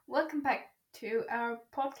Welcome back to our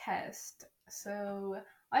podcast.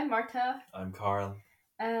 I'm Marta, I'm Carl.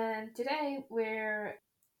 and today we're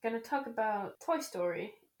gonna talk about Toy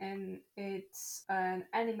Story, and it's an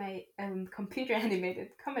computer animated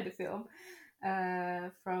comedy film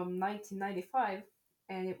from 1995,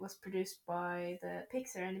 and it was produced by the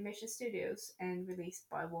Pixar Animation Studios and released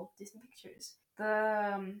by Walt Disney Pictures.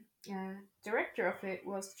 The director of it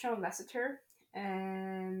was John Lasseter,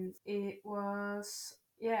 and it was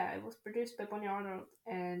produced by Bonnie Arnold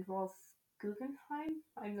and Rolf Guggenheim.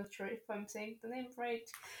 I'm not sure if I'm saying the name right,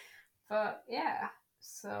 but yeah.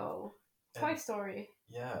 So, Toy And Story.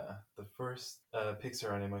 yeah, the first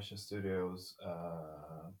Pixar Animation Studios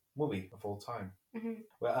movie of all time. Hmm.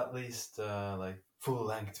 Well, at least like full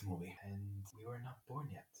length movie. And we were not born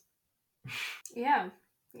yet. Yeah,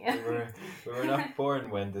 yeah. We were not born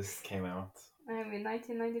when this came out. I mean,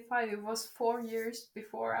 1995. It was 4 years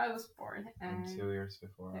before I was born, And and 2 years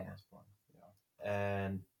before yeah. I was born.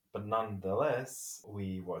 Yeah. But nonetheless,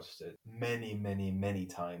 we watched it many, many, many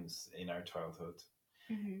times in our childhood.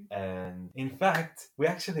 Hmm. And in fact, we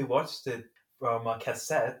actually watched it from a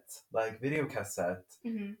cassette, like video cassette,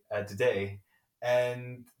 Hmm. today.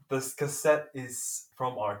 And this cassette is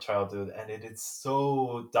from our childhood, and it is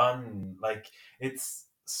so done. Like it's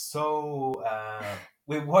so.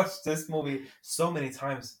 We watched this movie so many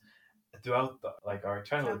times throughout our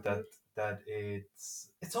childhood Childhood. that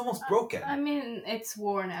it's almost broken. I mean, it's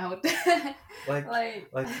worn out. Like like,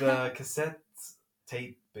 like the cassette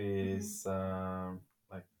tape Mhm. is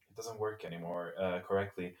like it doesn't work anymore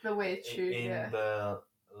correctly The way it should, in yeah. the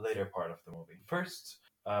later part of the movie. First,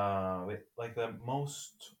 like the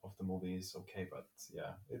most of the movie is okay, but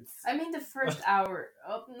yeah, it's I mean, the first hour,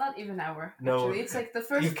 not even hour. no. Actually, it's like the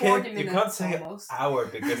first You 40 can't minutes say almost. hour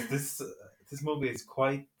because this movie is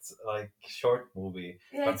quite like short movie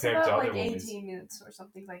Yeah, it's compared to about other like movies. 18 minutes or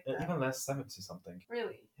something like that. Even less, 70 something.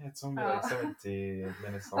 Really? Yeah, it's only Oh. like 70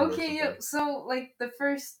 minutes long. Okay, yeah. So like the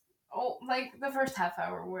first half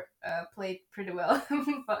hour were played pretty well,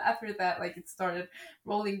 but after that, like it started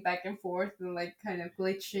rolling back and forth and like kind of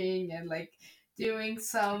glitching and like doing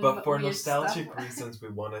some But for weird nostalgic stuff. reasons, we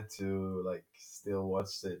wanted to like still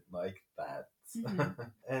watch it like that.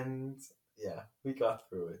 Mhm. And yeah, we got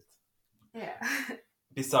through it. Yeah.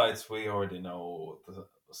 Besides, we already know the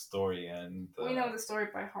story and We know the story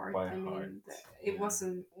by heart. by I mean, heart, it yeah.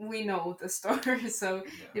 wasn't. We know the story, so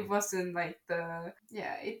Yeah. it wasn't like the.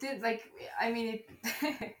 Yeah, it did like. I mean,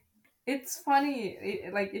 it. It's funny.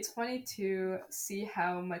 It's funny to see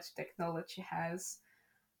how much technology has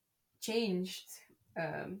changed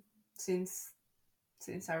um, since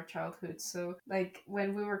our childhood. So like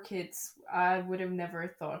when we were kids, I would have never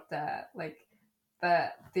thought that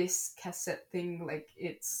this cassette thing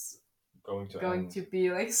it's going to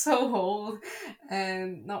be like so old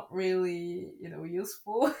and not really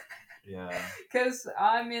useful. Yeah. Because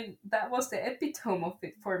I mean that was the epitome of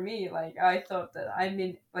it for me. Like I thought that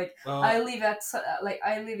Well, I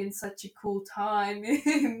live in such a cool time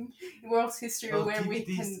in world's history well, where we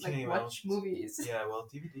DVDs can like came watch out. movies. Yeah, well,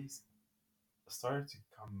 DVDs started to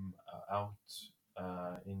come out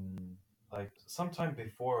in like sometime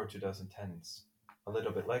before 2010s, a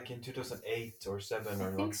little bit like in 2008 or 7 I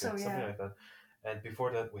or think so, something yeah. like that. And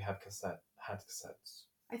before that, we had cassettes.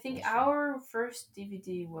 I think Also. our first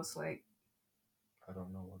DVD was like I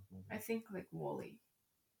don't know what movie. I think like Wally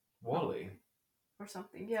Wally. or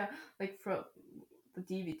something. Yeah, like from the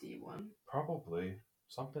DVD one. Probably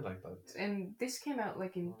something like that. And this came out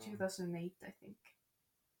like in 2008, I think.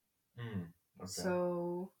 Okay.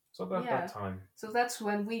 So about yeah. that time. So that's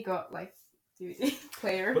when we got like DVD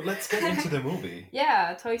player. But let's get into the movie.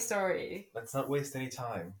 Yeah, Toy Story. Let's not waste any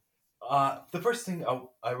time. The first thing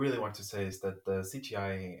I really want to say is that the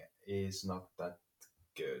CGI is not that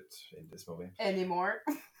good in this movie Anymore.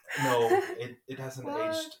 No, it hasn't What?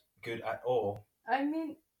 aged good at all. I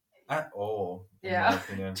mean, At all, in yeah, my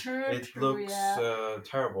opinion. true. It looks Yeah.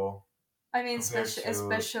 Terrible. I mean, compared to-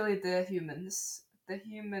 especially the humans. The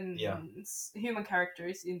human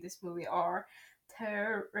characters in this movie are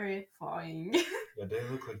terrifying. Yeah, they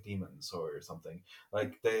look like demons or something.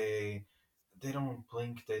 Like they don't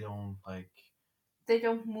blink. They don't like. They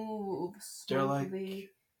don't move They're like smoothly.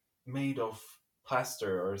 made of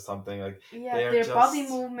plaster or something. Like Yeah, they are their body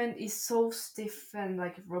just- movement is so stiff and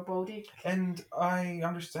like robotic. And I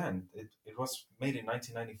understand it was made in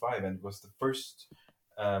 1995 and it was the first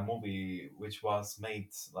movie which was made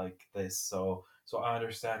like this. So I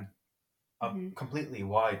understand Mhm. completely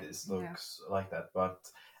why this looks like that.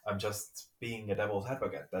 But I'm just being a devil's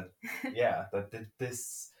advocate that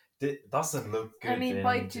this doesn't look good. I mean, in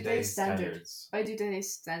by today's standards. by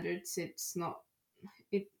today's standards, it's not.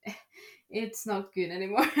 it it's not good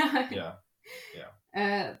anymore. Yeah.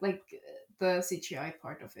 Yeah. Like the CGI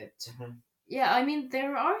part of it. Hmm. Yeah, I mean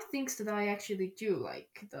there are things that I actually do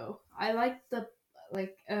like though. I like the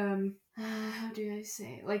like how do I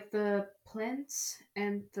say, like the plants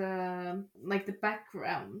and the like the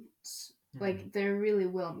backgrounds, Hmm. like they're really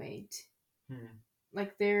well made. Hmm.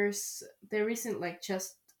 Like there isn't like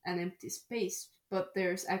just an empty space, but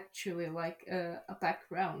there's actually like a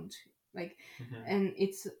background, like, Hmm. and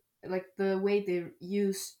it's like the way they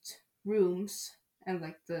used rooms and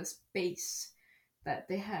like the space that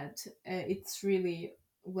they had, it's really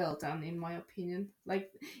well done in my opinion.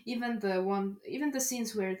 Like even the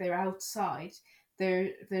scenes where they're outside,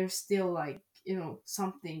 there's still like, you know,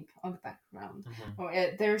 something on the background, Hmm. or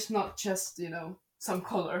there's not just, you know, some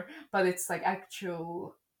color, but it's like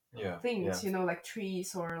actual Yeah. Yeah. things, you know, like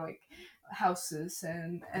trees or like houses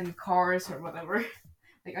and cars or whatever.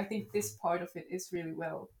 Like I think this Hmm. part of it is really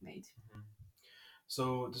well made. Hmm.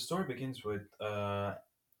 So the story begins with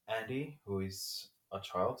Andy, who is a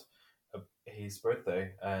child, his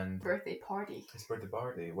birthday, and Birthday party. his birthday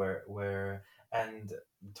party, where and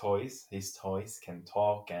his toys can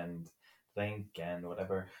talk and think and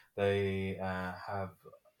whatever. They have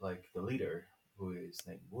like the leader, who is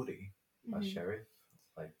named Woody, a Hmm. sheriff,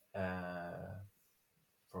 like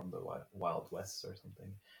from the Wild West or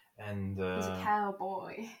something, and He's a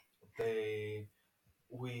cowboy. they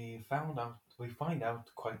we find out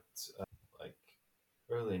quite like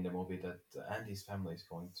early in the movie that Andy's family is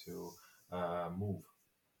going to move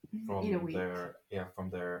In a week. from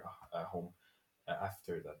their home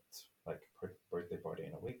after that like birthday party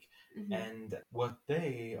in a week. Hmm. And what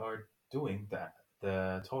they are doing, that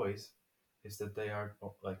the toys, is that they are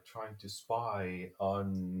like trying to spy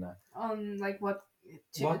on On like what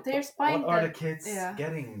what they're what spying are the that. kids Yeah.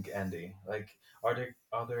 getting, Andy, like are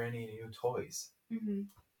there any new toys? Hmm.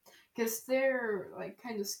 Because they're like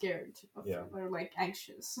kind of scared of, Yeah. or like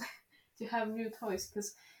anxious to have new toys,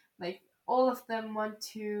 because like all of them want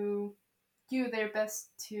to do their best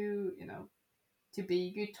to, you know, to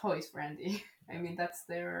be good toys for Andy. I Yeah. mean that's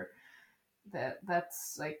their,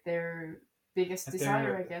 that's like their biggest And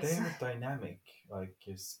desire, I guess. their dynamic like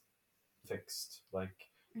is fixed. Like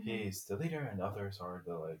he Hmm. is the leader and others are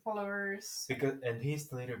the like Followers. because and he's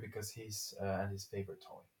the leader because he's Andy's favorite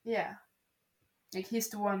toy. Yeah, like he's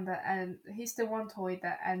the one that, and he's the one toy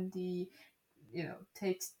that Andy, you know,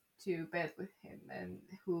 takes to bed with him, and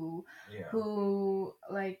Yeah. who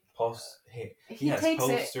like He he has takes it.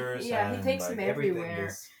 posters Yeah, he and takes him like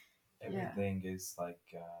everywhere. Yeah, everything is like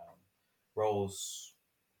rolls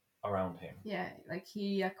around him. yeah, like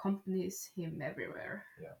he accompanies him everywhere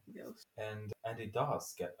Yeah. he goes. And Andy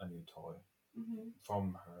does get a new toy Hmm.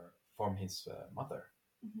 from his mother,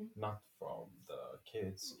 Hmm. not from the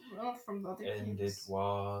kids. Well, from the other And it kids.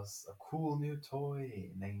 was a cool new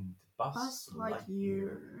toy named Buzz Buzz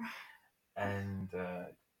Lightyear, Lightyear. and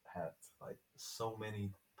had like so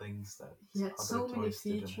many things that He had other so many toys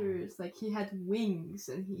didn't have. features. Like he had wings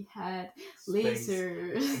and he had Space.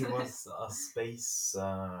 lasers. He was a space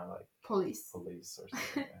like Police. police or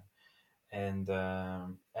something. Yeah.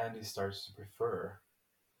 And he starts to prefer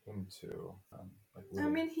him to like I Woody.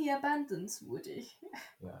 mean, he abandons Woody.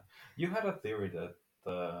 Yeah, you had a theory that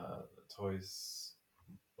the toys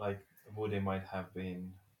like Woody might have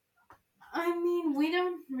been I mean, we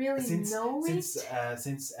don't really know it.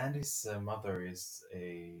 since Andy's mother is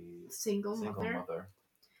a Single single mother. mother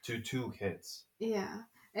to two kids. Yeah.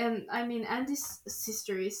 And I mean, Andy's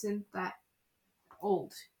sister isn't that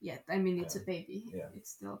old yet. I mean, it's Yeah. a baby. Yeah.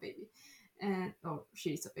 It's still a baby. And, oh,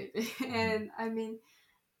 she's a baby. Mhm. And I mean,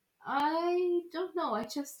 I don't know. I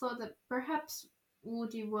just thought that perhaps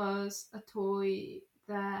Woody was a toy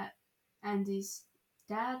that Andy's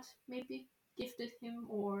dad maybe gifted him,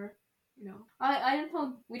 or, you know, I don't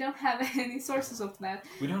know. We don't have any sources of that.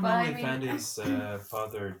 We don't But know I if mean, Andy's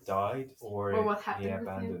father died or or what if he happened with him.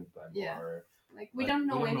 abandoned them. Yeah. Or Like we like, don't we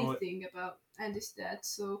know don't know anything about Andy's dad.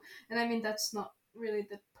 So, and I mean that's not really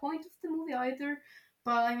the point of the movie either.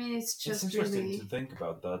 But I mean it's it's just interesting really. to think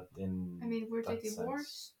about that in I mean, were they that sense.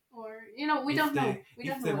 divorced, or, you know, we If don't know. they We if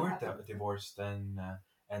don't they know what were happened. divorced, then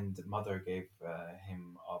and mother gave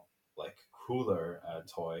him a like cooler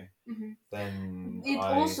toy, Hmm. then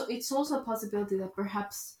It's also a possibility that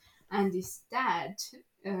perhaps Andy's dad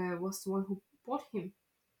was the one who bought him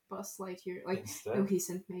Buzz Lightyear. Like, you know, instead. he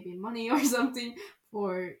sent maybe money or something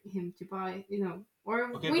for him to buy. You know,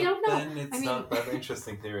 or Okay, we but don't know. then it's I mean, not that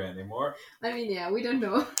interesting theory anymore. I mean, yeah, we don't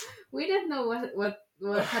know. We don't know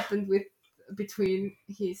what happened with between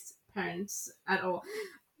his parents at all,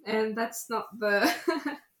 and that's not the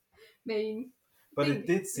main But it thing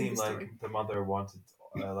did in seem the like story. the mother wanted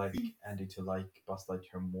like Andy to like Buzz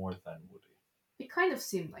Lightyear more than Woody It kind of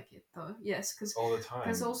seemed like it though. Yes, all the time.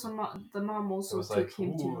 because also the mom It also was took like,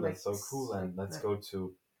 him to "Ooh, like that's so cool," and let's the go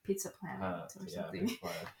to Pizza Planet or yeah, something. Pizza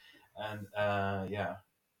Planet. And yeah,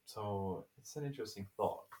 so it's an interesting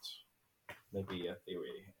thought, maybe a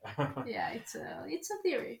theory. Yeah, it's a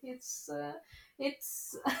theory. It's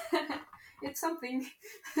it's something.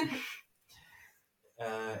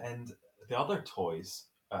 And the other toys,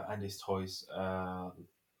 Andy's toys,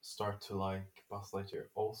 start to like Buzz Lightyear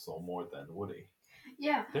also more than Woody.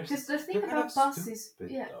 Yeah, They're because the thing they're kind about of Buzz is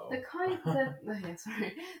stupid, yeah though. the kind that yeah,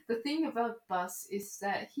 sorry, the thing about Buzz is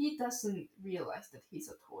that he doesn't realize that he's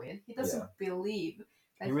a toy, and he doesn't believe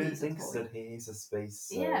that He really he's thinks a toy. that he's a space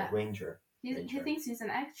Yeah. ranger. He Ranger. thinks he's an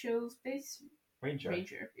actual space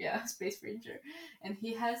Ranger. yeah, space ranger, and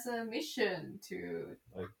he has a mission to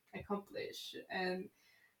Like, accomplish, and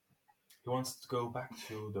he wants to go back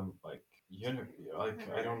to the like like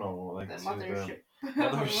I don't know, like the to mothership, the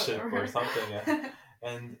mothership or whatever. something. Yeah.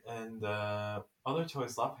 And other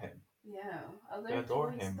toys love him. Yeah, They other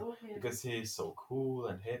adore toys him adore him. because he's so cool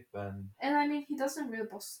and hip and And I mean, he doesn't really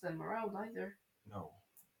boss them around either. no.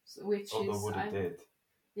 So, which Although is Woody did.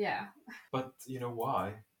 yeah. But you know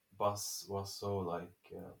why Buzz was so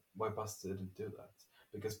like why Buzz didn't do that?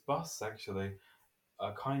 Because Buzz actually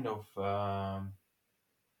kind of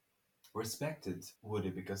respected Woody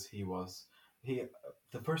because he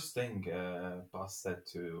the first thing Buzz said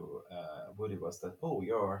to Woody was that, oh,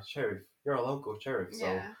 you're a sheriff, you're a local sheriff, so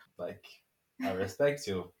Yeah. like I respect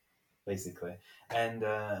you basically. And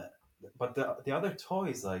but the other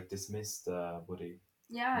toys like dismissed Woody.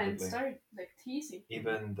 Yeah, and completely. started like teasing.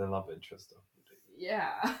 Even the love interest of Woody.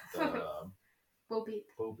 Yeah. The Bo Peep.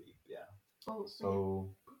 Bo Peep, yeah. Oh.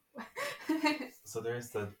 So there's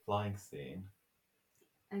that flying scene.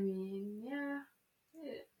 I mean, yeah.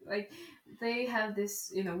 Like they have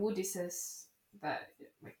this, Woody says that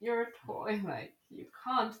like you're a toy, like you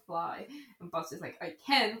can't fly, and Buzz is like I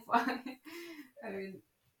can fly. I mean,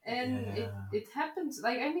 and Yeah. it happens.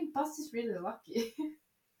 Like I mean, Buzz is really lucky.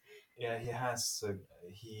 Yeah, he has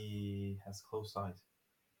close eyes.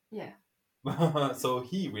 Yeah. So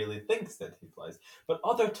he really thinks that he flies, but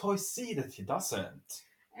other toys see that he doesn't.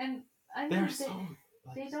 And I mean, They're so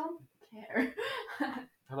like, they don't care.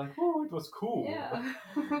 they're like, oh, it was cool. Yeah.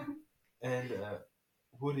 And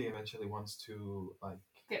Woody eventually wants to like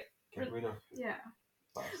get rid of yeah.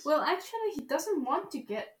 Buzz. Well, actually, he doesn't want to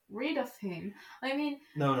get rid of him. I mean,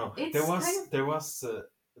 no. it's There was kind of... there was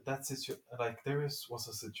that like was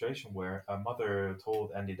a situation where a mother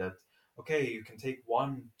told Andy that, okay, you can take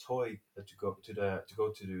one toy that you go to the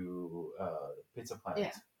Pizza Planet.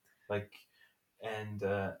 Yeah. Like, and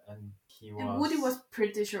he was. And Woody was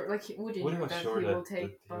pretty sure, like Woody was that sure he that, will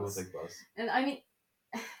take he will Buzz. take Buzz. And I mean,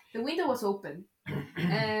 the window was open,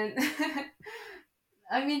 and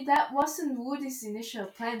I mean that wasn't Woody's initial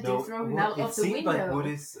plan to throw him out of the window. It seemed like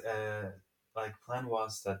Woody's like plan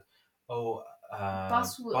was that, oh,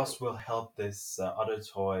 Buzz will help this other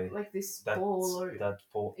toy, like this ball or that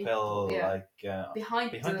fell yeah, like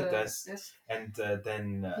behind the desk, and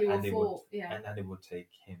then Andy would take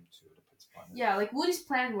him to the Pizza Planet. Yeah, like Woody's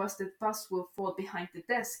plan was that Buzz will fall behind the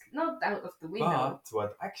desk, not out of the window. But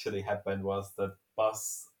what actually happened was that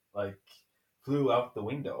Buzz like flew out the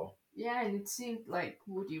window. Yeah, and it seemed like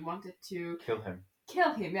Woody wanted to kill him.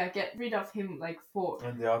 Yeah, get rid of him like for.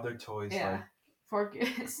 And the other toys like.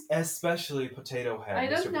 Especially Potato Head. I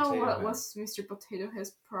don't know what was Mr. Potato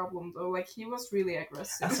Head's problem though. Like he was really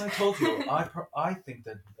aggressive. As I told you, I think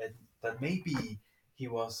that maybe he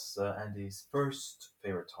was Andy's first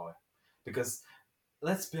favorite toy, because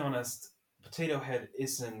let's be honest, Potato Head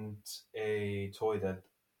isn't a toy that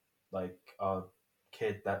like a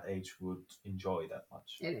kid that age would enjoy that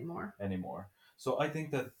much anymore. So I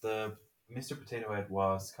think that Mr. Potato Head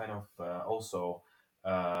was kind of also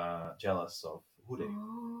jealous of Woody.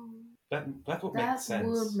 Oh. That would make sense. That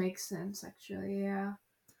would make sense, actually. Yeah.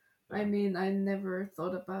 I mean, I never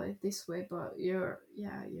thought about it this way, but you're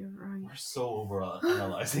right. We're so over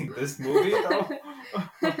analyzing this movie, though.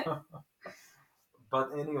 But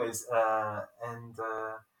anyways,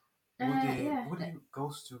 Woody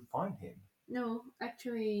goes to find him. No,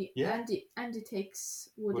 actually, yeah? Andy takes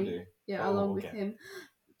Woody. Along with him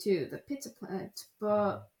to the Pizza Planet,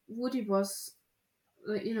 but Woody was.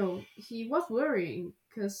 He was worrying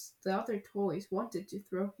because the other toys wanted to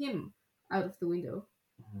throw him out of the window.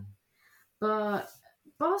 Mm-hmm. But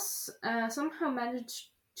Buzz somehow managed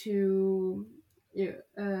to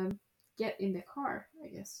get in the car, I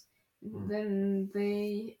guess. Mm-hmm. Then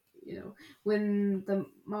they, when the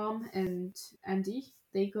mom and Andy,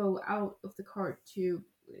 they go out of the car to,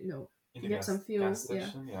 in to the get some gas fuel. Yeah,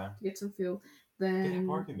 station. Yeah, to get some fuel. they have Then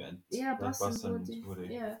argument yeah, like Buzz and Buzz and Woody.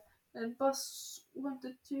 Woody, Yeah, and Buzz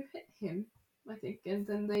wanted to hit him, I think, and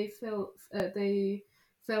then they fell. They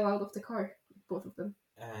fell out of the car, both of them.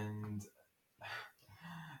 and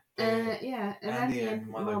they Yeah, and Andy Andy and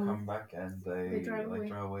and Mother Mom come back and they they drive like away.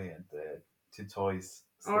 drive away, and the two toys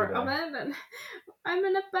stay Or there. abandoned. I'm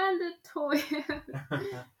an abandoned toy.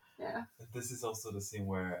 Yeah. This is also the scene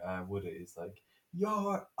where Woody is like, "You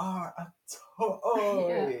are a Yeah.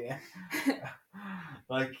 toy,"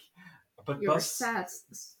 like, but You're Buzz, sad.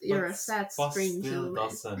 You're a but sad Buzz stranger. still Man.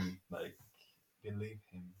 doesn't like believe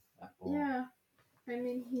him at all. Yeah. I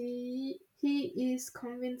mean, he is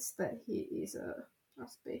convinced that he is a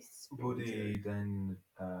space stranger. Woody then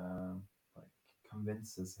like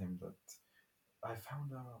convinces him that I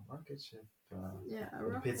found a rocket ship. Yeah, a The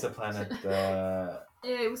rocket. Pizza Planet Yeah,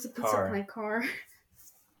 it was a Pizza car. Planet car.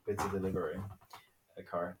 Pizza delivery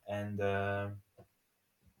car, and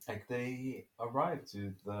like they arrive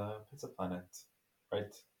to the Pizza Planet,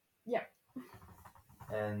 right? Yeah.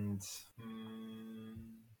 And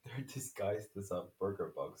they're disguised as a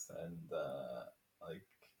burger box and like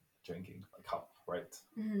drinking a cup, right?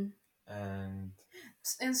 Mm-hmm.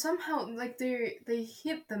 And somehow like they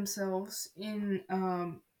hid themselves in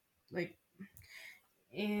like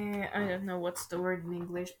I don't know what's the word in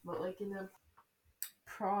English, but like in a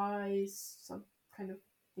prize, some kind of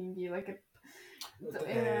thingy, like a.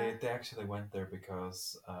 they actually went there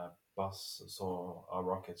because Buzz saw a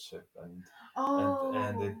rocket ship and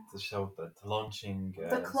it showed that launching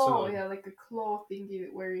the claw, soon. yeah, like a claw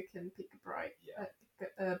thingy where you can pick a prize.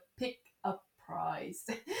 Yeah. Pick a prize.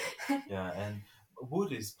 Yeah, and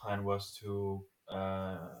Woody's plan was to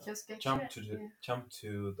Just get jump shit, to the yeah. jump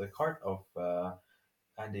to the cart of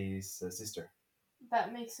Andy's sister.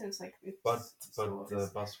 That makes sense. Like, it's But so the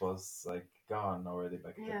bus was like gone already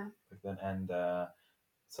back then, and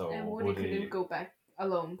so and Woody couldn't go back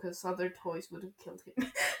alone because other toys would have killed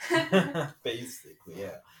him. basically,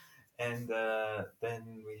 yeah. And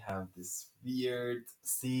then we have this weird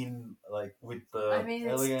scene like with the I mean,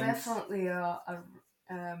 aliens. it's definitely a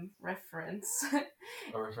reference.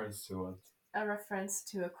 A reference to what? A reference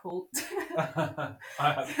to a cult. I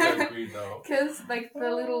have to agree though. Because like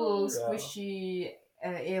the little Yeah. squishy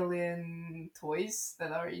alien toys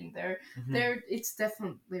that are in there, it's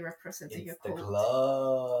definitely representing It's a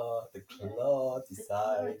cult. The claw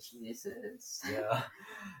decides. Jesus. Yeah.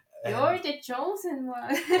 You're the chosen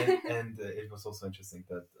one. and it was also interesting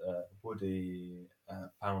that Woody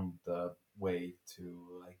found the way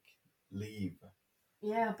to like leave.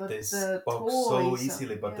 Yeah, but they the spoke toys so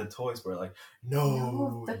easily, but yeah. the toys were like,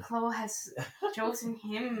 no. The claw has chosen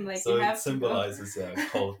him. Like, so you have it symbolizes a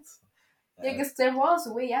cult. Yeah, because there was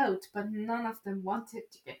a way out, but none of them wanted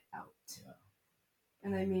to get out. Yeah.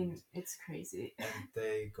 And I mean, it's crazy. And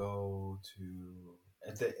they go to,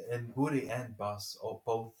 and Woody and Buzz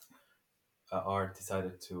both are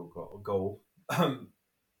decided to go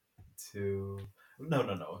to.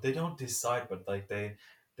 No. They don't decide, but like they're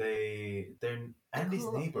Andy's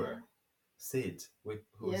neighbor, Sid,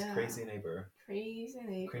 who's crazy neighbor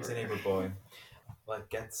boy, like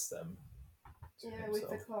gets them. With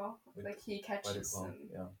the claw, like he catches them.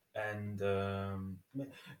 Yeah, and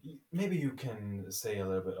maybe you can say a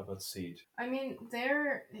little bit about Sid. I mean,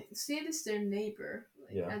 Sid is their neighbor,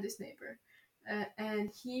 Andy's neighbor, and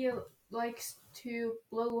he likes to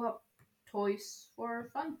blow up toys for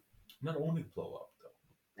fun. Not only blow up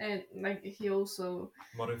though. And like he also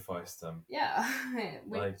modifies them. Yeah,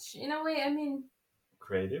 which in a way, I mean,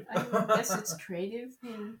 creative. I guess it's creative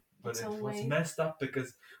in but its it own was way. Messed up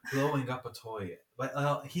because blowing up a toy.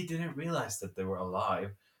 But he didn't realize that they were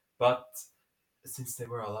alive. But since they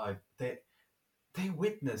were alive, they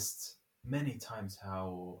witnessed many times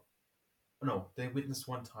how. No, they witnessed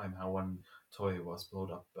one time how one toy was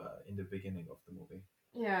blown up in the beginning of the movie.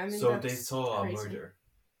 Yeah, I mean, so they saw crazy. A murder.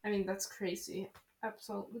 I mean, that's crazy.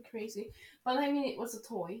 Absolutely crazy. But I mean, it was a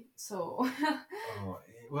toy, so. Oh,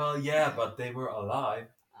 well, yeah, but they were alive.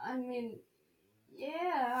 I mean,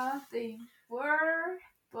 yeah, they were,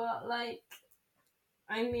 but like,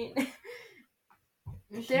 I mean,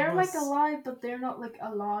 they're like alive, but they're not like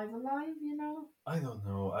alive, you know? I don't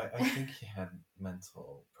know. I think he had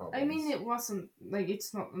mental problems. I mean, it wasn't, like,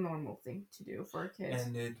 it's not a normal thing to do for a kid.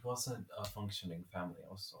 And it wasn't a functioning family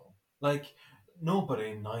also. Like, nobody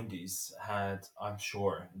in the 90s had, I'm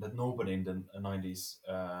sure, that nobody in the 90s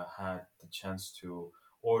had the chance to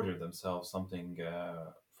order themselves something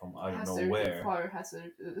from I don't know where. Fire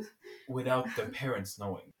hazard. Without the parents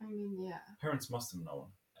knowing. I mean, yeah. Parents must have known.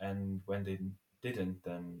 And when they didn't,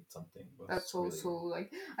 then something was That's also really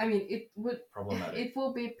like, I mean, it would problematic. it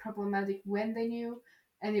will be problematic when they knew,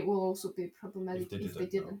 and it will also be If problematic they if they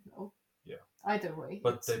didn't know. didn't know. Yeah. Either way,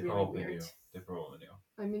 But it's they really probably weird. knew. They probably knew.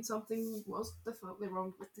 I mean, something was definitely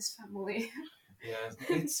wrong with this family. Yeah,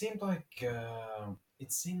 it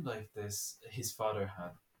seemed like this his father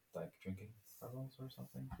had like drinking problems or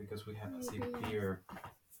something, because we have see Maybe.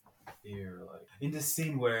 beer like in the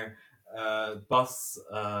scene where Buzz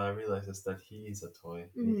realizes that he is a toy.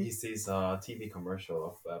 Mhm. He sees a TV commercial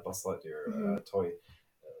of Buzz Lightyear Mhm. toy.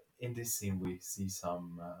 In this scene, we see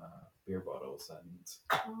some beer bottles and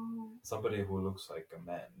Oh, somebody who looks like a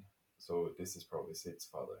man. So this is probably Sid's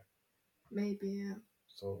father. maybe, yeah.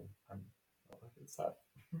 So I'm it's sad.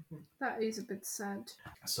 That is a bit sad.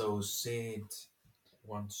 So Sid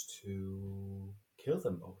wants to kill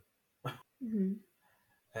them both, Mhm.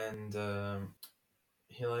 and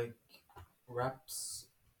he like wraps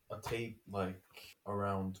a tape like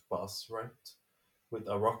around Buzz, right, with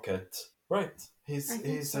a rocket. Right. I think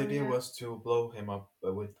His so, idea yeah. was to blow him up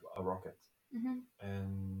with a rocket, Mhm.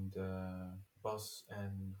 and Buzz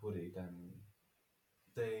and Woody then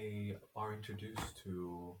they are introduced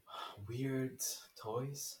to weird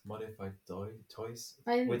toys, modified toys,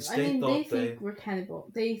 which I they mean, they thought think we're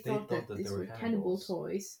cannibal. They they thought thought that that they these were were cannibal cannibals.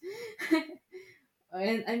 toys.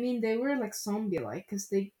 And I mean, they were like zombie-like because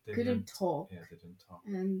they They couldn't didn't, talk, yeah, they didn't talk.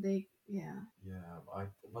 and they, yeah. Yeah, I.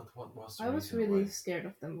 What was the I was reason really why? scared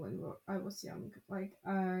of them when I was young. Like,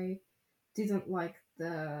 I didn't like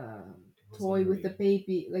the It was toy with the eerie.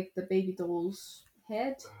 baby, like the baby doll's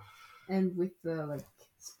head, and with the like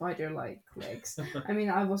spider-like legs. I mean,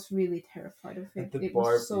 I was really terrified of and it. the It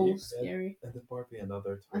was so Barbie scary. and the Barbie and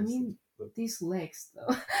other I toys. mean, That these legs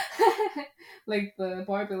though, like the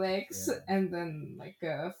Barbie legs, Yeah. and then like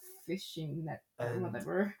a fishing net or And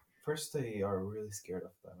whatever. first they are really scared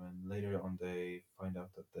of them, and later on they find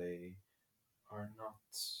out that they are not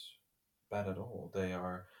bad at all. They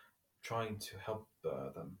are trying to help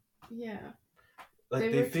them. Yeah, Like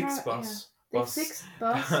they they were fix trying. Yeah, Bus. they Bus. fixed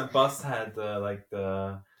Buzz. Bus had like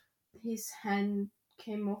the His hand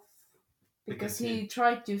came off because because he he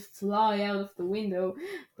tried to fly out of the window,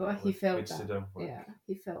 but he fell which down. didn't work. Yeah,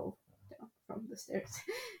 he fell down from the stairs.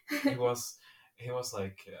 he was he was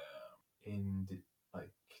like in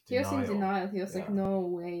like He was in denial. denial. He was like, Yeah. "No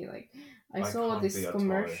way!" Like, I I saw can't be this a toy.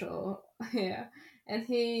 commercial. Yeah, and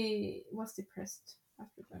he was depressed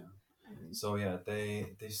after that. Yeah. I mean, So yeah,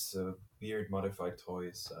 they these weird modified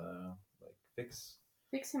toys like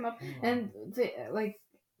fix him up, him and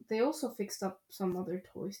they also fixed up some other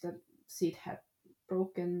toys that Sid had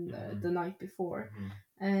broken Mhm. the night before. Mhm.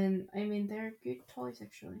 And I mean, they're good toys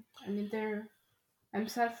actually. I mean, they're. I'm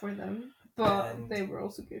sad for them, but And they were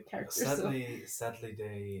also good characters. So. sadly,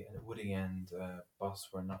 they Woody and Buzz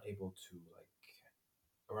were not able to like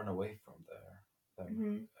run away from them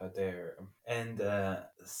Mhm. there, and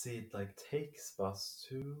Sid like takes Buzz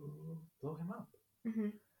to blow him up,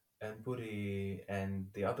 Mhm. and Woody and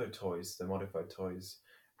the other toys, the modified toys,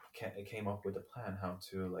 came up with a plan how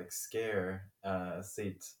to like scare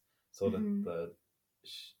Sid so that Mhm. the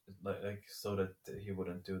like so that he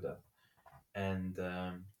wouldn't do that. And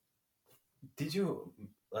did you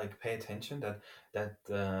like pay attention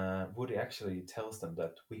that Woody actually tells them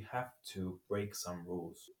that we have to break some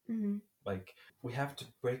rules, Mhm. like we have to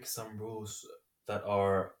break some rules that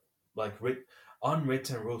are like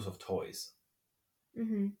unwritten rules of toys.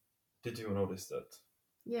 Mhm. Did you notice that?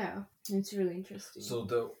 Yeah, it's really interesting. So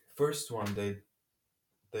the first one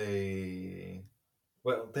they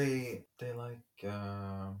well they like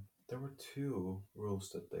there were two rules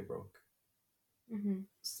that they broke: Mhm.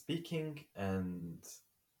 speaking and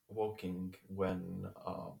walking when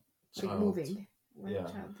a Like child moving when yeah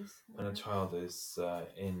a child is. when a child is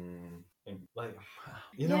in like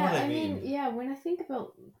you know Yeah, what I I mean, mean. yeah. When I think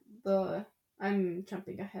about the, I'm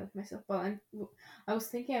jumping ahead of myself, but I was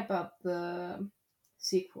thinking about the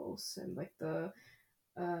sequels and like the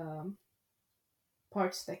um,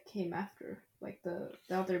 parts that came after, like the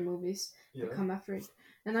other movies Yeah, that come after it,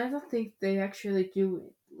 and I don't think they actually do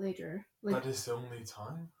it later. Like that is the only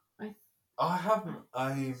time I I haven't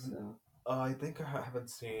so. I think I haven't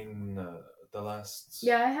seen the last.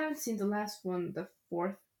 Yeah, I haven't seen the last one, the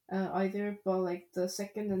fourth, either. But like the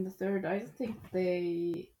second and the third, I don't think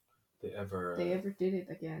They ever they ever did it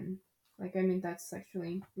again. Like, I mean, that's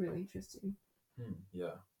actually really interesting.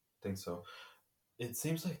 yeah, think so. It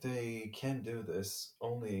seems like they can do this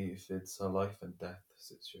only if it's a life and death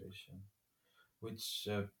situation, which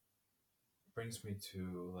brings me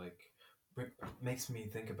to like makes me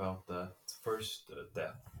think about that first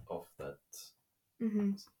death of that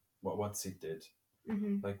Mhm. what he did.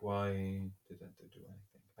 Mm-hmm. Like, why didn't they do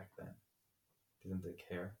anything back then? Didn't they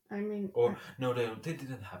care? I mean, Or no, they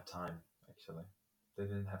didn't have time. Actually, they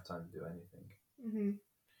didn't have time to do anything. mm-hmm.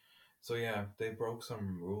 So yeah, they broke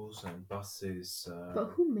some rules and buses.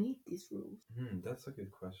 But who made these rules? That's a good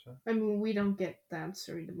question. I mean, we don't get the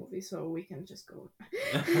answer in the movie, so we can just go.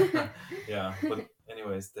 Yeah, but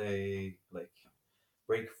anyways, they like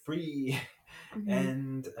break free, Mhm.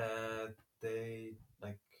 and they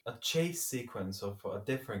like a chase sequence of a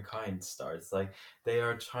different kind starts. Like they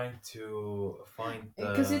are trying to find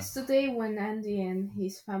Because it's the day when Andy and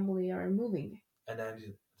his family are moving. and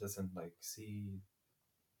Andy doesn't like see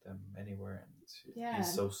them anywhere, and Yeah.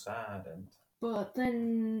 he's so sad. And But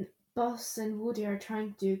then Buzz and Woody are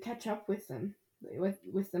trying to catch up with them,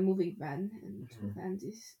 with the moving van and with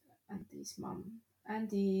Andy's mom.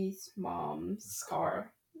 Andy's mom's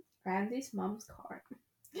car. Andy's mom's car.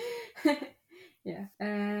 Yeah.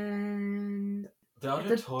 And the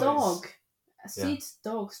other the toys. dog, Seed's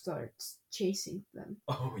dog starts chasing them.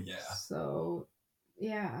 Oh yeah. So,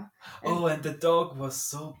 yeah. Oh, and the dog was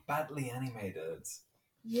so badly animated.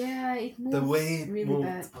 Yeah, it moves The way it really moved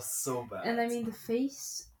bad. was so bad. And I mean, the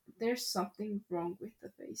face, there's something wrong with the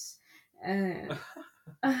face.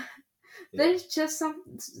 There's just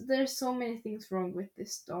there's so many things wrong with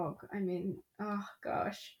this dog. I mean, oh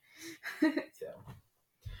gosh. Yeah.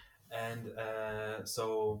 And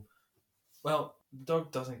so, well, the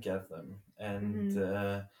dog doesn't get them, and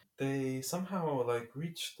they somehow like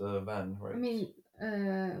reach the van, right? I mean,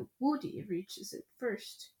 Woody reaches it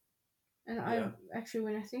first. And Yeah. I actually,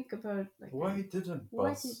 when I think about like, why didn't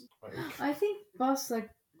Buzz? I think Buzz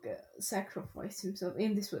like sacrificed himself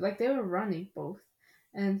in this way. Like they were running both,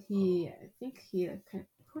 and I think he like kind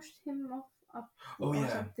of pushed him up. Oh or yeah,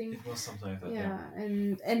 something. it was something like that. Yeah,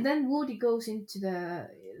 and then Woody goes into the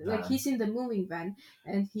like he's in the moving van,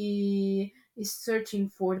 and he is searching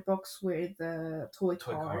for the box where the toy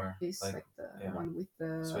car is, like the one with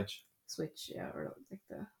the switch, yeah, or like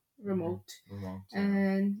the remote.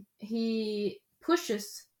 And he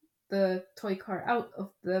pushes the toy car out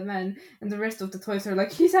of the van, and the rest of the toys are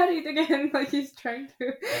like, he's at it again, like he's trying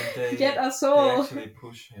to get us all. They actually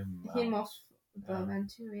push him off the van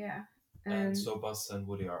too, yeah. And so Buzz and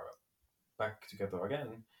Woody are back together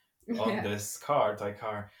again on this toy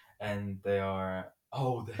car, and they are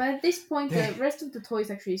but at this point the rest of the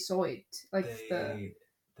toys actually saw it, like they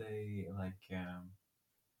like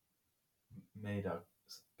made a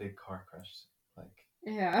big car crash, like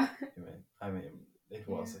I mean it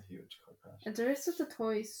was a huge car crash, and the rest of the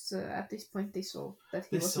toys at this point they saw that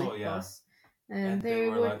he was with Buzz, and they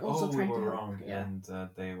were like, also trying we were to wrong, help. and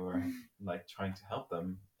they were like trying to help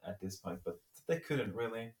them at this point, but they couldn't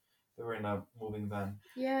really. They were in a moving van.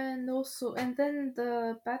 Yeah, and then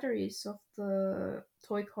the batteries of the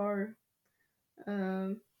toy car,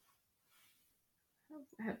 how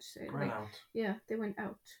to say it? Ran out. Yeah, they went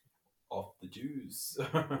out. Of the juice.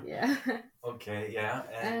 Yeah. Okay, yeah,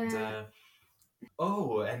 and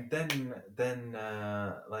and then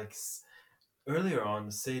like earlier on,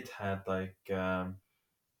 Sid had like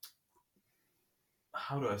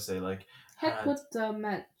how do I say, like had put the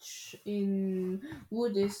match in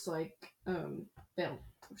Woody's like belt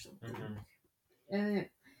or something,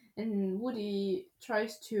 and Woody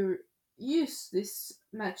tries to use this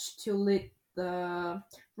match to lit the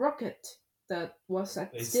rocket that was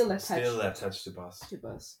still attached to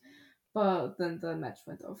Buzz. But then the match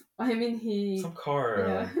went off. I mean, some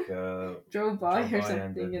car drove by or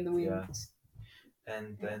something in the wind. Yeah.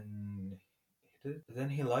 And then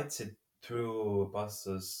he lights it through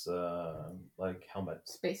Buzz's like helmet,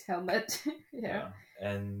 space helmet. Yeah.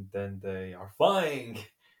 And then they are flying.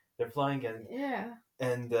 They're flying,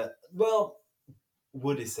 and well,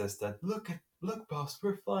 Woody says that look Buzz,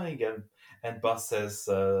 we're flying, and Buzz says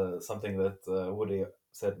something that Woody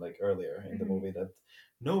said like earlier in the movie, that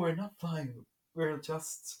no, we're not flying, we're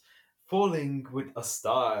just falling with a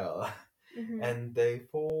style. And they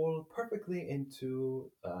fall perfectly into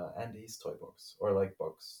Andy's toy box, or like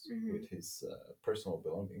box with his personal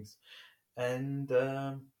belongings, and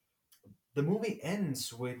the movie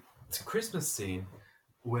ends with a Christmas scene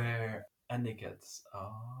where Andy gets a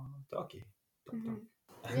doggy.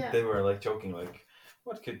 And they were like joking, like,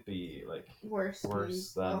 what could be like worse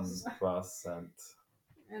than Buzz,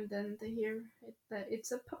 and then they hear that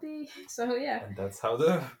it's a puppy. So yeah, and that's how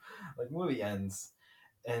the like movie ends.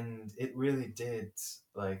 And it really did,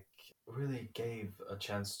 like, really gave a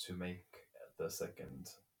chance to make the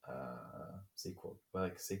second sequel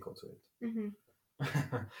to it.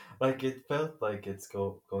 Like it felt like it's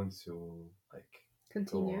going to like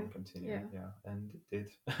continue, yeah, and it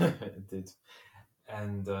did. It did.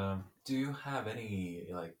 And do you have any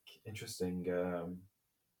like interesting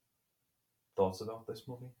thoughts about this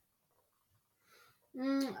movie?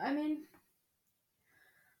 I mean,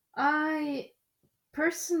 I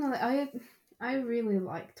personally, I really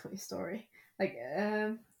like Toy Story. Like,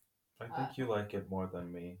 I uh, think you like it more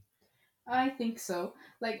than me. I think so.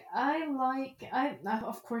 Like,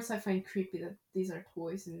 of course, I find creepy that these are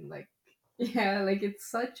toys and like, yeah, like it's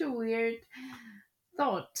such a weird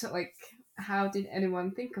thought. Like, how did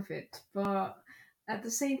anyone think of it? But at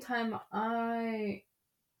the same time, I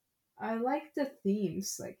like the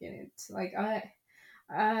themes like in it. Like,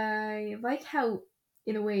 I like how,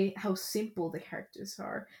 in a way, how simple the characters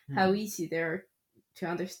are, how Hmm. easy they're to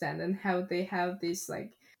understand, and how they have this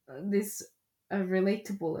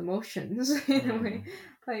relatable emotions in a way. Hmm.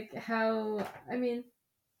 Like how, I mean,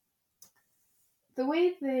 the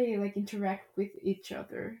way they like interact with each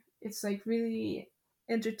other, it's like really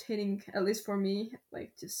entertaining, at least for me,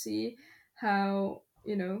 like to see how,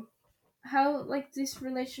 how like this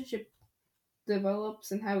relationship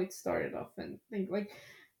develops and how it started off, and think like,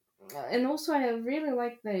 and also I really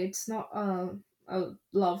like that it's not a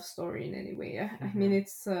love story in any way. I mean, Hmm.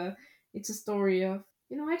 it's a story of,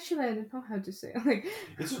 actually I don't know how to say it. Like,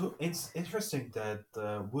 It's interesting that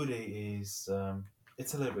Woody is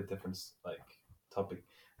it's a little bit different like topic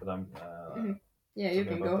that I'm mhm. Yeah, you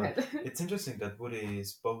talking can about, go but ahead. it's interesting that Woody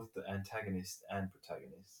is both the antagonist and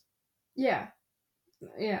protagonist. Yeah,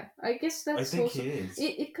 yeah, I guess I that's think also, he is.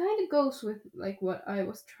 it kind of goes with like what I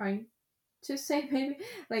was trying to say. Maybe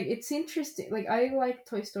like it's interesting, like I like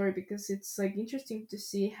Toy Story because it's like interesting to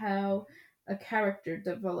see how a character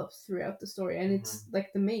develops throughout the story, and Hmm. it's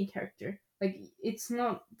like the main character, like it's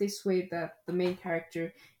not this way that the main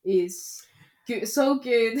character is so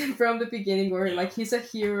good from the beginning, or Yeah. like he's a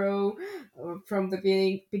hero from the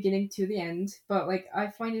beginning to the end. But like I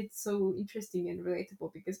find it so interesting and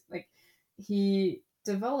relatable because like he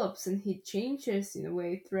develops and he changes in a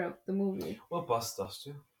way throughout the movie. Well, Buzz does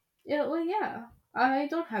too. Yeah, well, yeah. I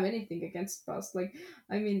don't have anything against Buzz. Like,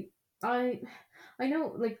 I mean, I, I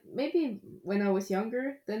know, like maybe when I was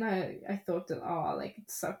younger, then I thought that, oh, like it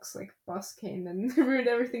sucks, like Buzz came and ruined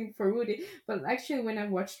everything for Woody. But actually, when I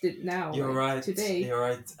watched it now, You're like right. today, You're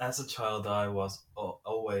right. As a child, I was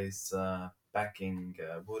always backing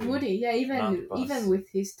Woody, Woody, yeah, not even Buzz. with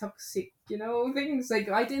his toxic, things, like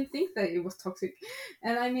I didn't think that it was toxic,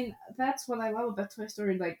 and I mean that's what I love about Toy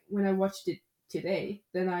Story. Like when I watched it today,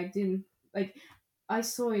 then I didn't like I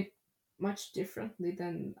saw it much differently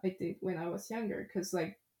than I did when I was younger. Because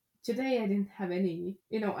like today, I didn't have any,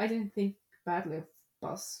 I didn't think badly of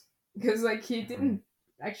Buzz because like he Hmm. didn't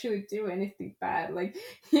actually do anything bad. Like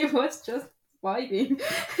he was just fighting.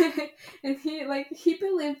 And he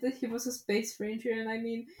believed that he was a space ranger, and I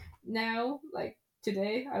mean now, like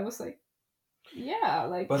today, I was like, yeah,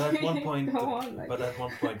 like But at one point, go on,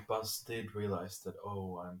 like Buzz did realize that,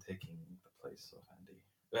 oh, I'm taking the place of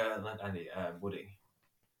Andy. Not Andy, Woody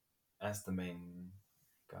as the main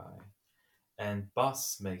guy, and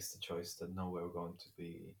Buzz makes the choice that no, we're going to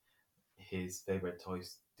be his favorite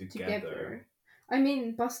toys together. together. I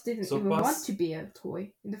mean, Buzz didn't So even want Buzz to be a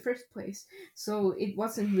toy in the first place, so it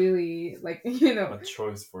wasn't really like a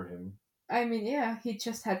choice for him. I mean, yeah, he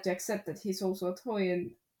just had to accept that he's also a toy,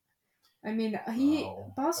 and I mean,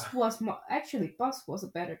 Wow. Actually, Buzz was a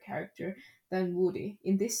better character than Woody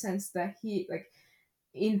in this sense that he, like,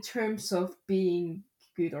 in terms of being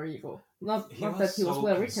good or evil. He Not was that he was so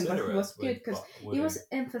well written, but he considerate was good with because he Woody. was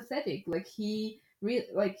empathetic. Like he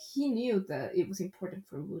knew that it was important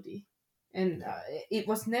for Woody, and Yeah. it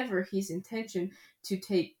was never his intention to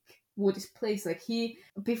take Woody's place. Like he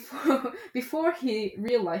before before he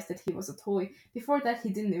realized that he was a toy. Before that, he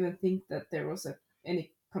didn't even think that there was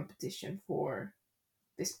any competition for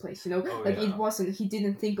this place. Oh Like it yeah. wasn't. He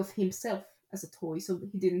didn't think of himself as a toy, so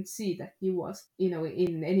he didn't see that he was, in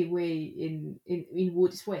any way in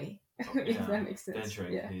Woody's way. Oh If yeah. that makes sense.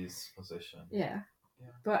 Entering Yeah, his position. yeah. Yeah.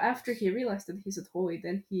 But after he realized that he's a toy,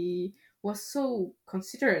 then he was so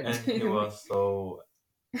considerate And he in a way. was so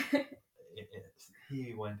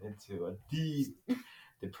he went into a deep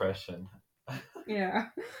depression. Yeah.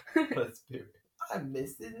 Let's be real. I'm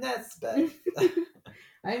missing aspect.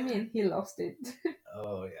 I mean, he lost it.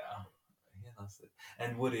 Oh yeah, he lost it.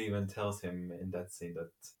 And Woody even tells him in that scene that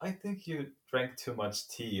I think you drank too much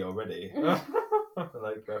tea already,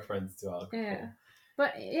 like reference to Yeah. alcohol.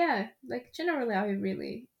 But yeah, like generally, I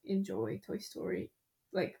really enjoy Toy Story.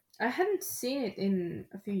 Like I hadn't seen it in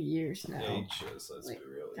a few years now. Ages, let's be Like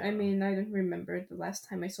real. I Yeah. mean, I don't remember the last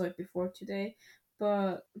time I saw it before today,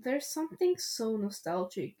 but there's something so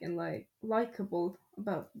nostalgic and like likable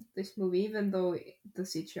about this movie, even though the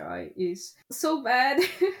CGI is so bad,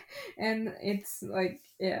 and it's like,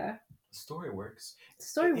 yeah, Story works. the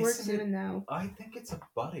story works Isn't it? even now. I think it's a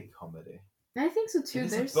buddy comedy. I think so It too.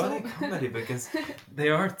 is a There's buddy so comedy because they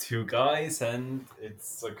are two guys and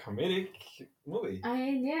it's a comedic movie.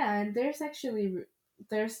 yeah, and there's actually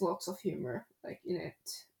there's lots of humor like in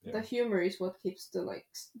it. Yeah. The humor is what keeps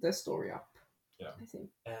the story up. Yeah. I think.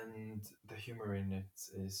 And the humor in it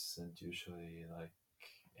isn't usually like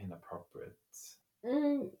inappropriate.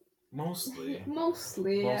 Mm, Mostly.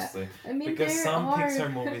 mostly, yeah. Mostly. I mean, Because there some are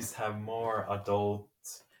Pixar movies have more adult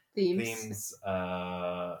themes. themes,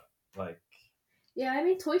 like Yeah, I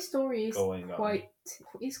mean, Toy Story is going on.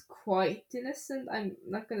 quite innocent. I'm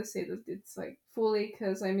not gonna say that it's like fully,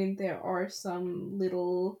 because I mean there are some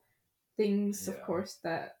little things, of Yeah. course,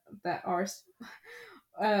 that are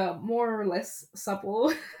more or less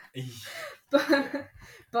subtle.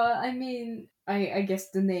 but I mean, I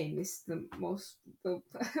guess the name is the most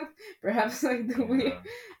perhaps like the weird, Yeah.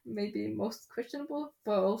 maybe most questionable,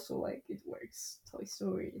 but also like it works. Toy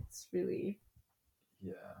Story, it's really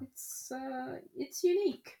Yeah. it's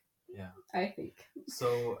unique. Yeah. I think.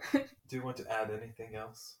 So, do you want to add anything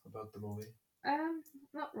else about the movie?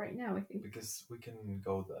 Not right now, I think. Because we can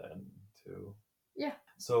go then too. Yeah.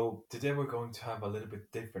 So today we're going to have a little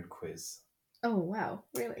bit different quiz. Oh wow,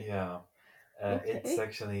 really? Yeah. It's Okay.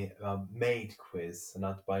 actually a made quiz,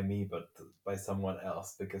 not by me, but by someone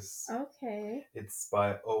else, because Okay. it's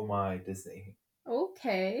by Oh My Disney.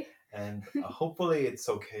 Okay. And hopefully it's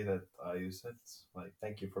okay that I use it. Like,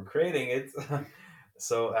 thank you for creating it.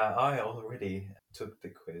 So I already took the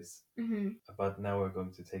quiz, Mm-hmm. but now we're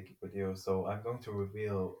going to take it with you. So I'm going to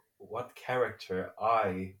reveal what character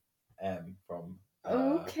I am from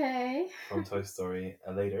Okay. Toy Story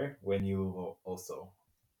later when you also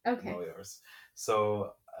Okay. know yours.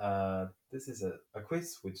 So this is a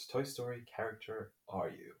quiz. Which Toy Story character are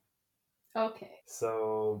you? Okay.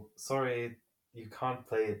 So sorry, you can't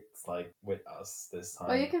play it like with us this time.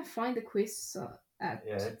 Well, you can find the quiz at.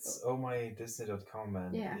 Yeah, it's ohmydisney.com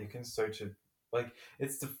and Yeah. you can search it. Like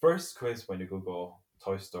it's the first quiz when you Google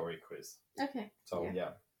Toy Story quiz. Okay. So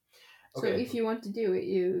yeah. So if you want to do it,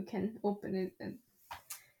 you can open it and.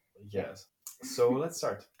 Yes. So let's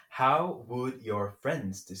start. How would your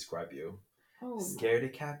friends describe you? Oh.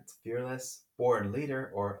 Scaredy cat, fearless, born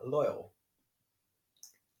leader, or loyal?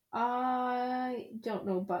 I don't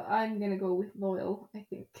know, but I'm gonna go with loyal, I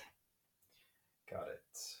think. Got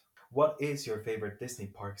it. What is your favorite Disney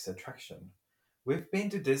parks attraction? We've been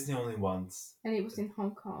to Disney only once. And it was in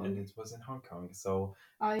Hong Kong. And it was in Hong Kong, so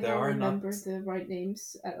I there don't are remember not... the right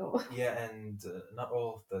names at all. Yeah, and not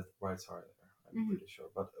all of the rides are there, I'm pretty sure.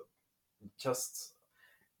 But just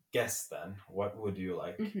guess then, what would you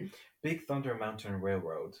like? Big Thunder Mountain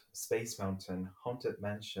Railroad, Space Mountain, Haunted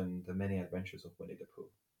Mansion, The Many Adventures of Winnie the Pooh.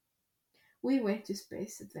 We went to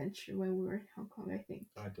Space Adventure when we were in Hong Kong, I think.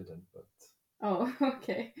 I didn't, but... Oh,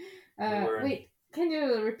 okay. Wait, can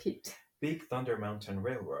you repeat? Big Thunder Mountain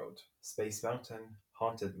Railroad, Space Mountain,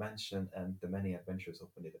 Haunted Mansion, and The Many Adventures of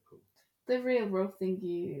Winnie the Pooh. The railroad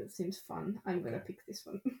thingy seems fun. I'm gonna pick this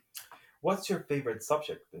one. What's your favorite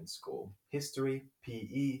subject in school? History,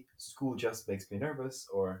 PE, school just makes me nervous,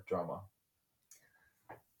 or drama?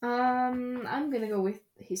 I'm gonna go with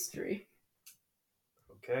history.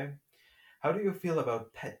 Okay. How do you feel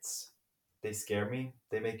about pets? They scare me.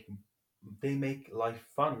 They make life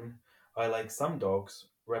fun. I like some dogs.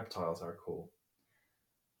 Reptiles are cool.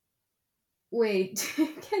 Wait,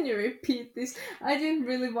 can you repeat this? I didn't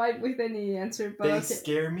really vibe with any answer, but they okay.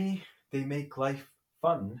 scare me. They make life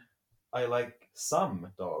fun. I like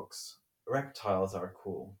some dogs. Reptiles are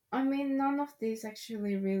cool. I mean, none of these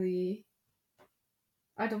actually really.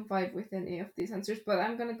 I don't vibe with any of these answers, but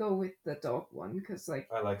I'm gonna go with the dog one because, like,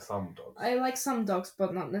 I like some dogs. I like some dogs,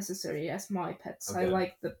 but not necessarily as my pets. Okay. I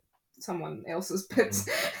like someone else's pets.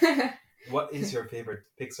 What is your favorite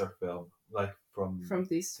Pixar film? Like from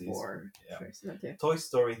these four. Yeah. First. Okay. Toy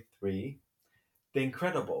Story 3, The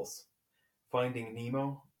Incredibles, Finding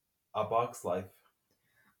Nemo, A Bug's Life.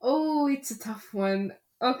 Oh, it's a tough one.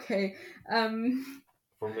 Okay.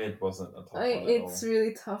 For me, it wasn't a tough one It's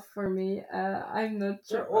really tough for me. I'm not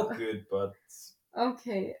sure. They're all good, but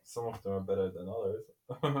okay. Some of them are better than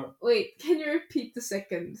others. Wait, can you repeat the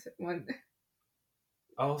second one?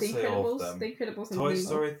 I'll say all of them. The Incredibles and Toy Nemo.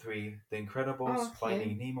 Story 3, The Incredibles, Okay.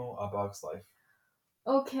 Finding Nemo, A Bug's Life.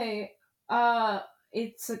 Okay.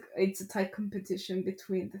 It's a tight competition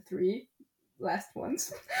between the three last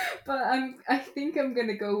ones, but I think I'm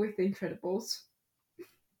gonna go with The Incredibles.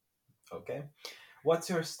 Okay. What's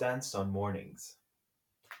your stance on mornings?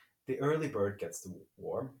 The early bird gets the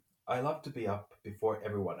worm. I love to be up before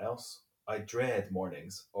everyone else. I dread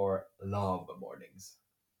mornings or love mornings?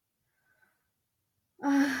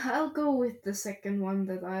 I'll go with the second one,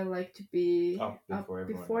 that I like to be Up up before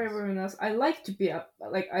everyone before else. everyone else. I like to be up,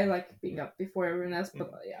 like I like being up before everyone else, but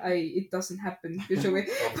it doesn't happen usually.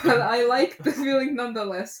 Often. But I like the feeling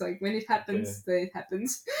nonetheless. Like when it happens, Okay. then it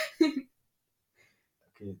happens.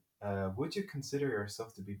 Okay. Would you consider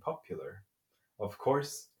yourself to be popular? Of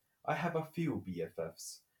course, I have a few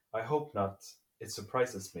BFFs. I hope not. It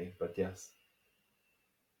surprises me, but yes.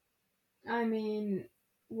 I mean,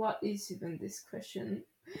 what is even this question?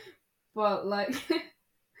 But like,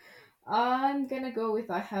 I'm gonna go with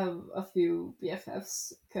I have a few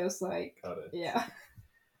BFFs because like, Got it. yeah.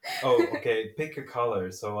 Oh, okay. Pick a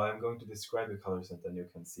color. So I'm going to describe the colors and then you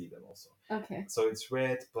can see them also. Okay. So it's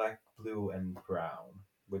red, black, blue, and brown.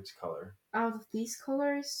 Which color? Out of these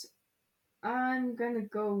colors, I'm gonna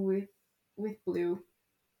go with blue.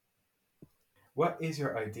 What is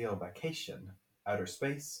your ideal vacation? Outer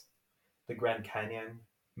space, the Grand Canyon,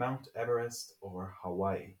 Mount Everest, or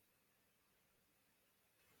Hawaii?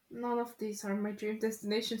 None of these are my dream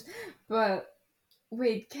destinations. But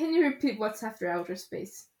wait, can you repeat what's after outer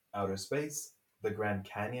space? Outer space, the Grand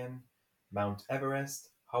Canyon, Mount Everest,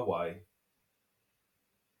 Hawaii.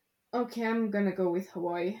 Okay, I'm gonna go with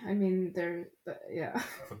Hawaii. I mean, yeah.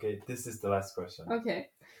 Okay, this is the last question. Okay.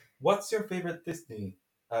 What's your favorite Disney?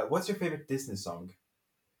 What's your favorite Disney song?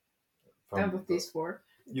 Out of these four.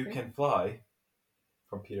 You Okay. Can Fly,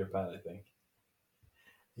 from Peter Pan, I think.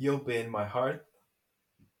 You'll Be in My Heart.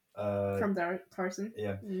 From Tarzan.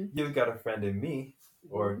 Yeah. Mm. You've Got a Friend in Me,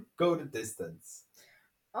 or Go the Distance.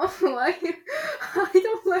 Oh, I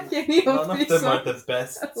don't like any of None of these them songs. are the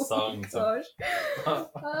best Oh songs. my gosh.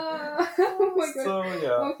 Oh my gosh. So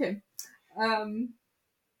yeah. Okay.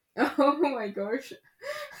 Oh my gosh.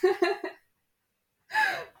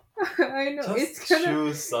 I know Just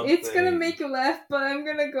choose something. it's gonna make you laugh, but I'm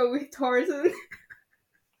gonna go with Tarzan.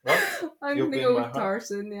 What? I'm You'll gonna Be go in My with Heart?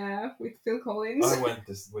 Tarzan, yeah, with Phil Collins. I went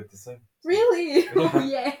with the same. Really? Oh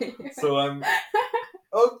yeah. So I'm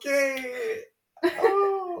okay.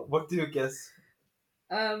 Oh, what do you guess?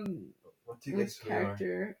 What do you Which guess? Who you are?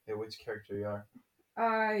 character? Yeah, which character you are?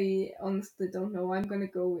 I honestly don't know. I'm gonna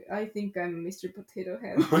go with, I think I'm Mr. Potato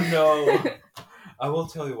Head. Oh no! I will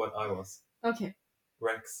tell you what I was. Okay.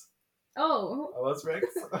 Rex. Oh. I was Rex.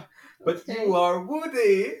 But Okay. you are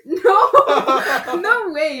Woody. No, no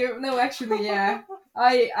way. No, actually, yeah.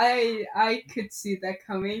 I could see that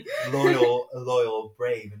coming. Loyal,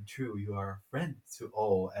 brave, and true. You are a friend to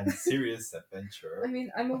all and serious I adventure.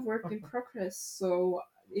 mean, I'm a work in progress, so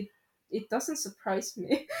it doesn't surprise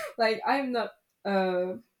me. Like uh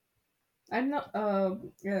I'm not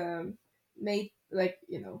made, like,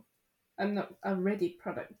 I'm not a ready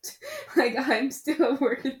product. Like I'm still a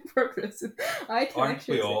work in progress. I can Aren't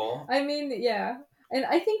actually we say. all? I mean, yeah. And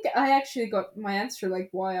I think I actually got my answer, like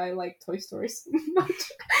why I like Toy Story so much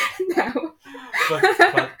now. But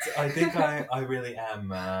I think I really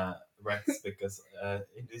am Rex because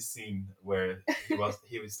in this scene where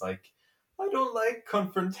he was like, I don't like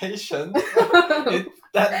confrontation.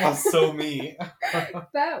 That was so me.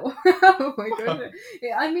 That oh my goodness.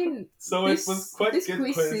 Yeah, I mean, So it was quite this good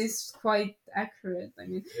quiz quiz. is quite accurate. I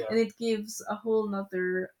mean, Yeah. and it gives a whole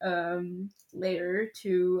nother layer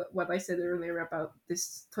to what I said earlier about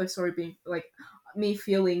this Toy Story being like me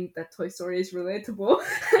feeling that Toy Story is relatable.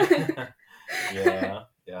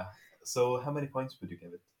 Yeah. So how many points would you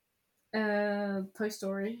give it? Toy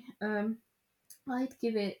Story. I'd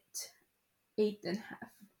give it 8.5.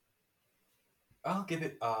 I'll give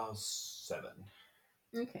it a 7.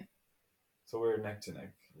 Okay. So we're neck to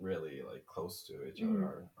neck, really like close to each Mhm.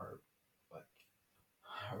 other. Our like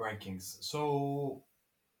rankings. So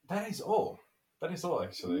that is all. That is all,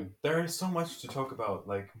 actually. There is so much to talk about,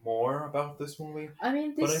 like more about this movie. I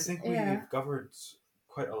mean, But I think yeah. we've covered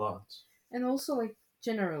quite a lot. And also, like,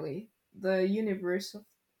 generally, the universe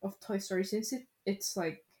of Toy Story, since it's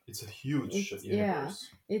like It's a huge It's- universe.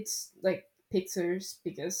 it's like Pixar's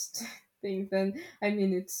biggest thing, then I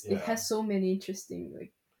mean it Yeah. has so many interesting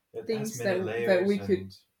like It things has many that layers we could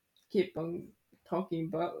and- keep on talking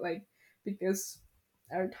about, like, because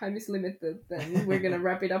our time is limited, then we're gonna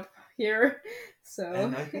wrap it up here. So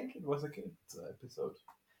And I think it was a good episode.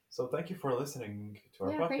 So thank you for listening to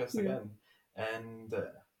our Yeah, thank podcast you. again. And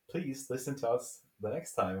please listen to us the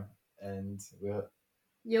next time. And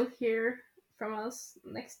you'll hear from us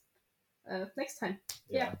next time.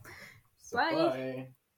 Yeah. So Bye. bye.